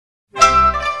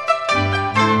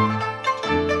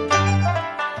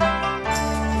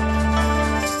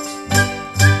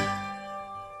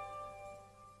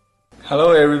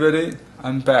Hello everybody,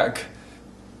 I'm back.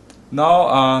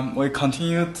 Now we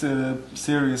continue the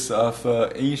series of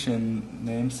Asian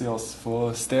name seals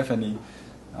for Stephanie.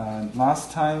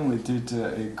 Last time we did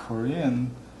a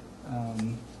Korean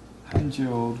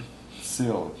Hanjo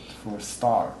seal for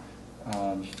star.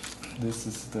 This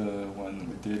is the one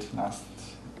we did last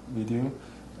video,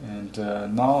 and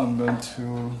now I'm going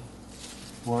to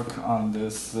work on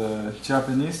this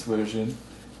Japanese version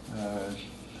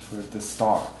for the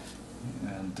star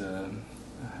and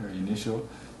her initial.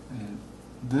 And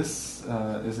this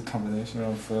is a combination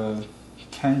of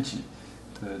Kanji,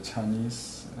 the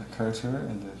Chinese character,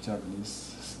 and the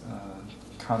Japanese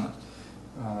kana.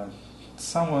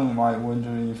 Someone might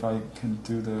wonder if I can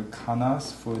do the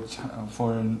kanas for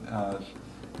foreign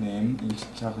name in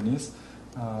Japanese.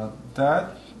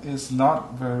 That is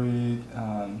not very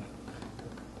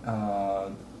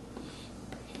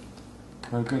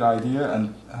very good idea,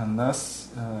 unless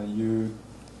you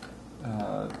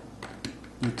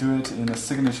do it in a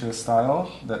signature style,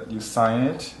 that you sign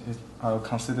it. I'll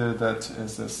consider that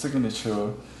as a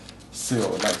signature seal,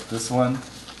 like this one.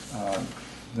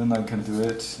 Then I can do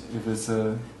it. If it's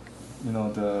a,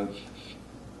 the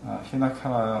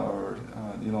hinakana or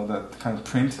that kind of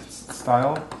print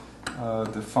style,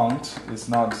 the font is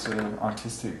not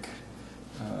artistic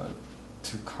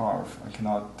to carve. I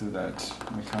cannot do that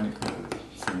mechanical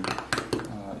thing.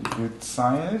 If you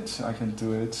sign it, I can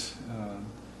do it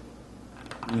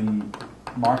in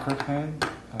marker pen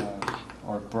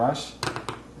or brush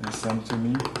and send to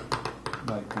me,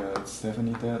 like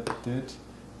Stephanie did.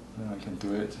 Then I can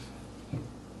do it.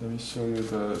 Let me show you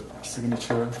the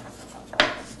signature.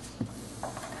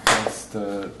 That's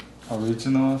the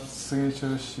original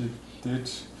signature she did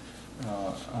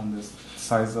on the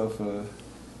size of a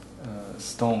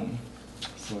stone.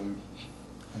 So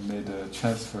I made a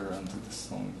transfer onto the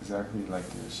stone exactly like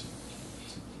she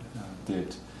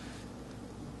did.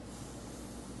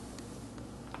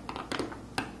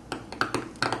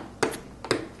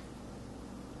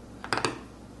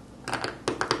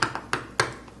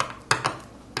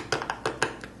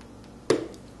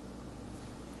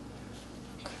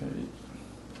 Okay.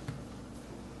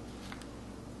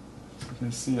 So you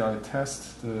can see I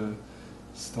test the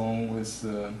stone with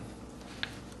the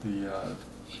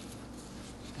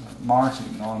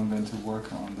margin. Now I'm going to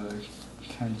work on the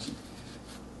kanji.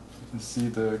 You can see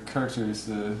the character is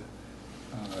in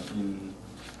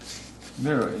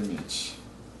mirror image.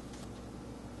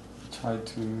 Try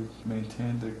to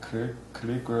maintain the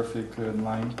calligraphic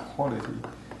line quality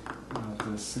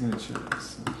of the signature.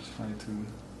 So try to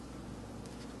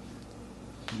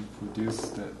reproduce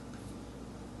that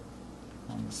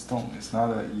on the stone. It's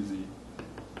not an easy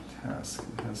task.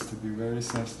 It has to be very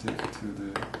sensitive to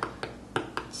the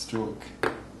stroke.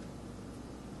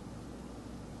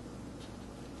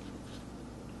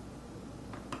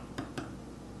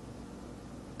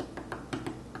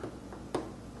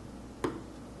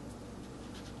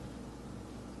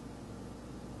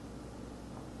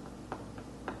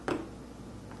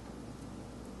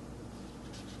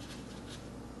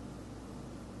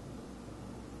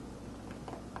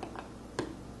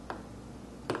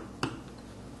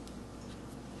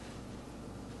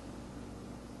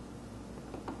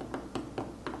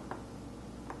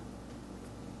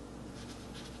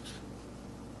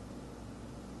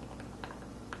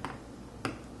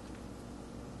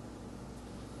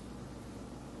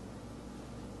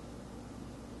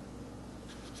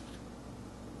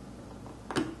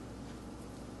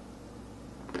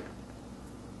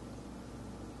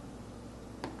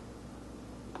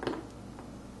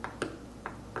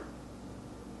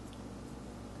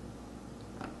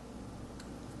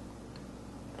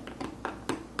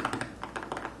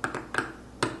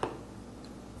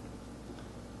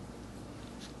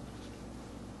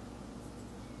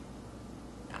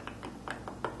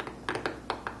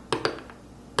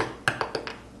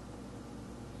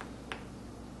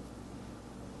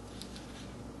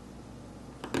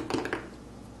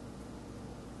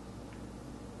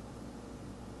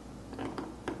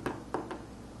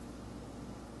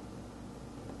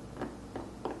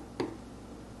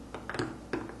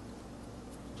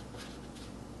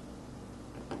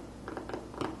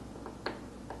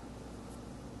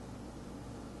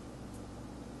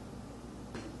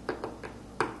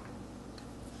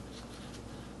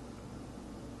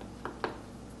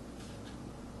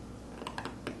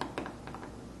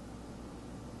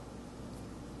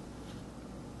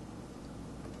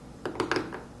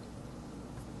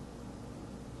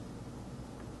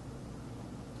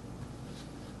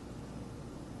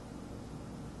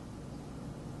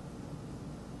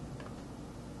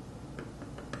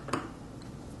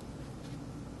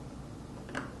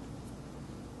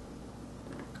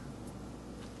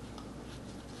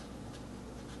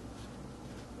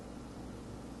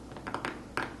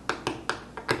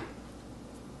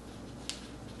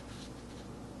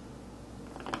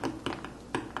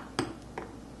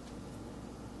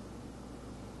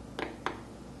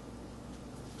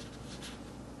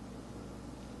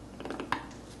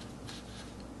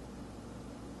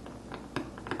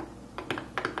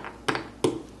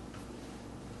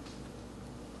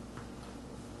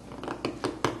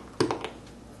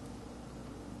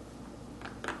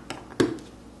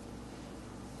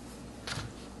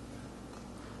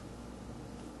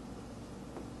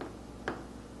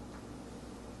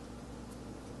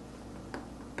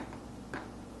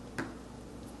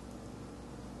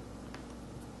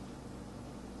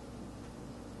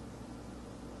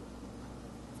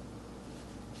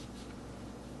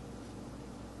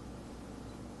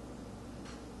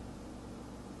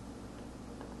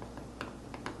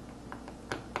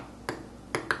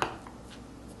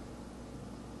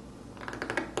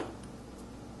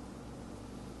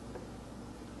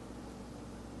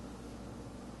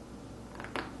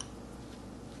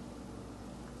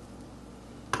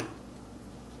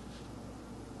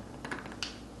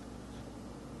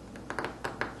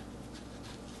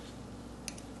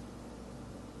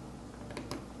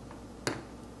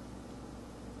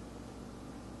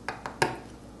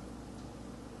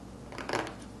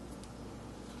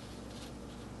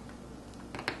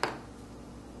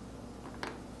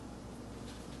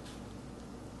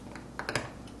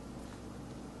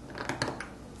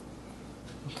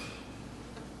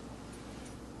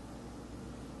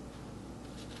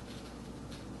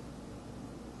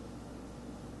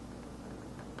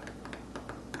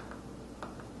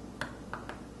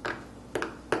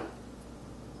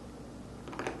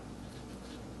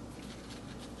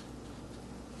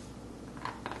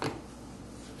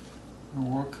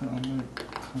 on the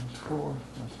contour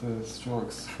of the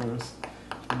strokes first,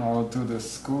 and I'll do the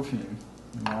scooping,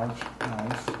 large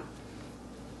knife.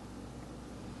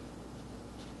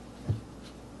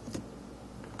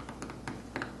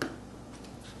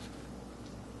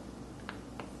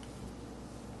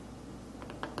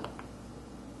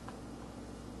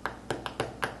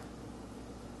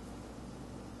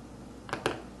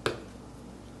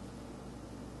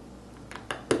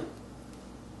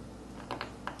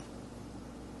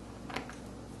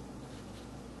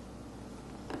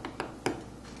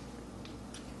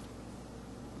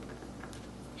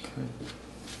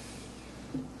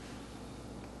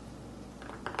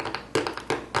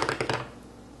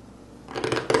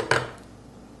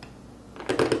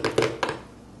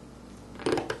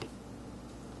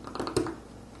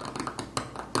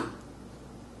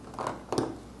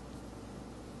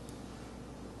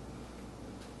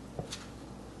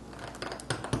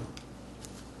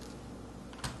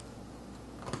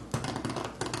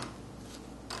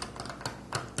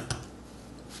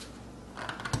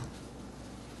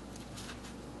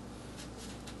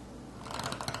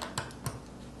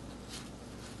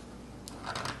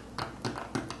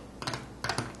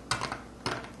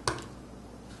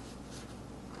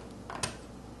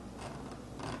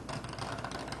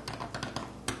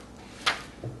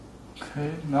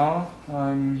 Okay, now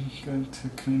I'm going to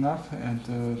clean up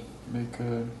and make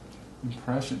an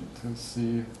impression to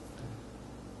see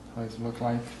how it looks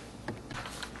like.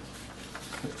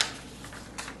 Okay.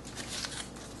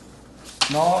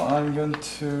 Now I'm going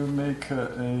to make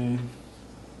a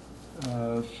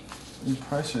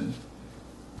impression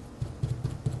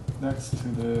next to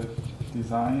the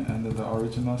design and the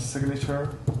original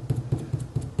signature.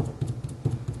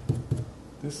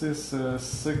 This is a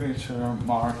signature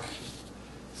mark,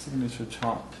 signature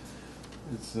chalk.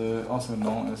 It's also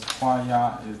known as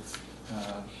Huaya. It's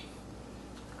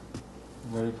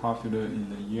very popular in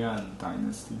the Yuan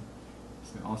dynasty.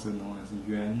 It's also known as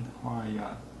Yuan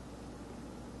Huaya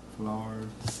flower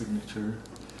signature.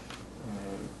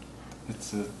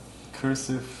 It's a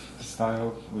cursive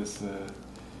style with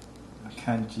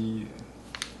Kanji.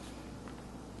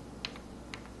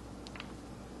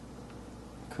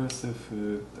 Cursive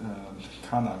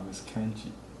kana with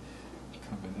Kanji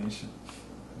combination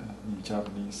in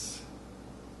Japanese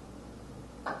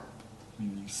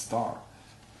meaning star.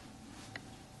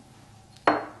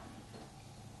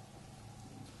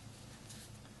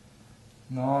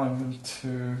 Now I'm going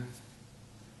to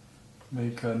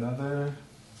make another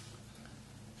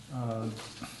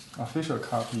official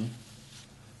copy.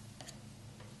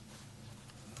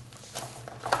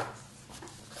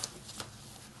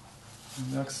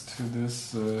 Next to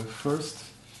this first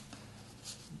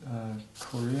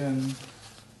Korean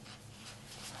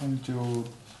Hanko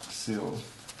seal,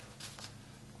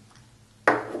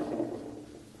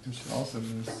 which also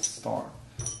means star.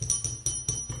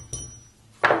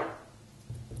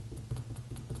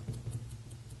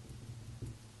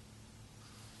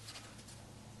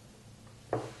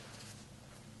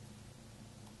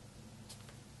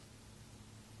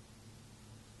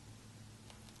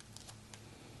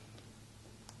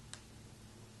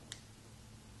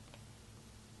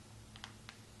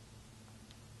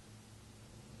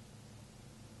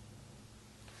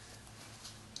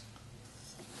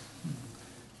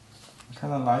 I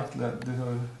kind of like that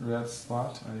little red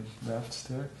spot I left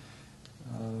there.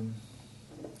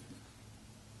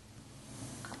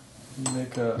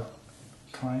 Make a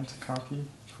client copy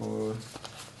for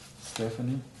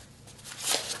Stephanie.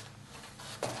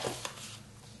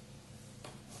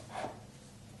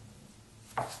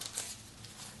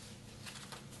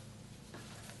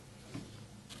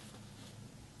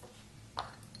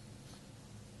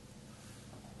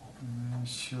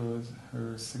 Shows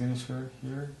her signature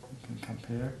here, you can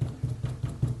compare.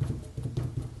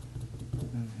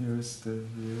 And here's the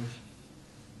real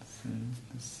thing,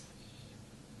 this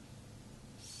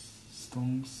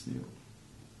stone seal.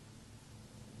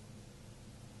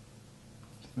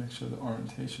 To make sure the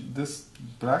orientation. This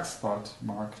black spot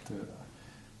marked the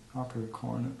upper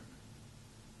corner.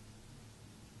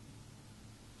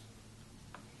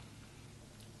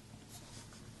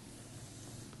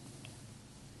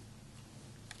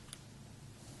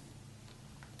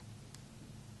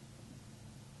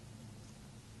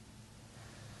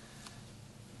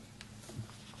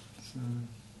 So,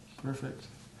 perfect.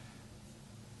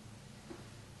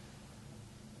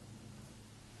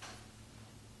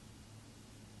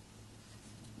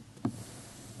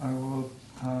 I will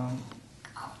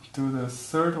do the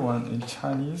third one in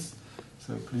Chinese,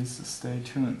 so please stay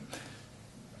tuned.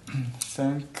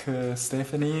 Thank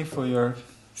Stephanie for your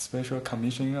special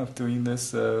commission of doing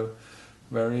this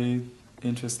very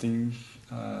interesting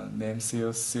name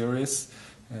seal series.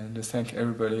 And thank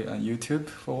everybody on YouTube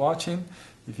for watching.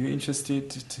 If you're interested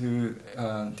to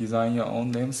design your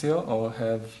own name seal or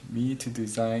have me to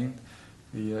design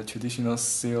the traditional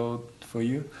seal for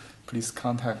you, please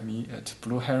contact me at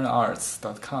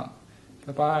blueheronarts.com.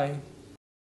 Bye-bye.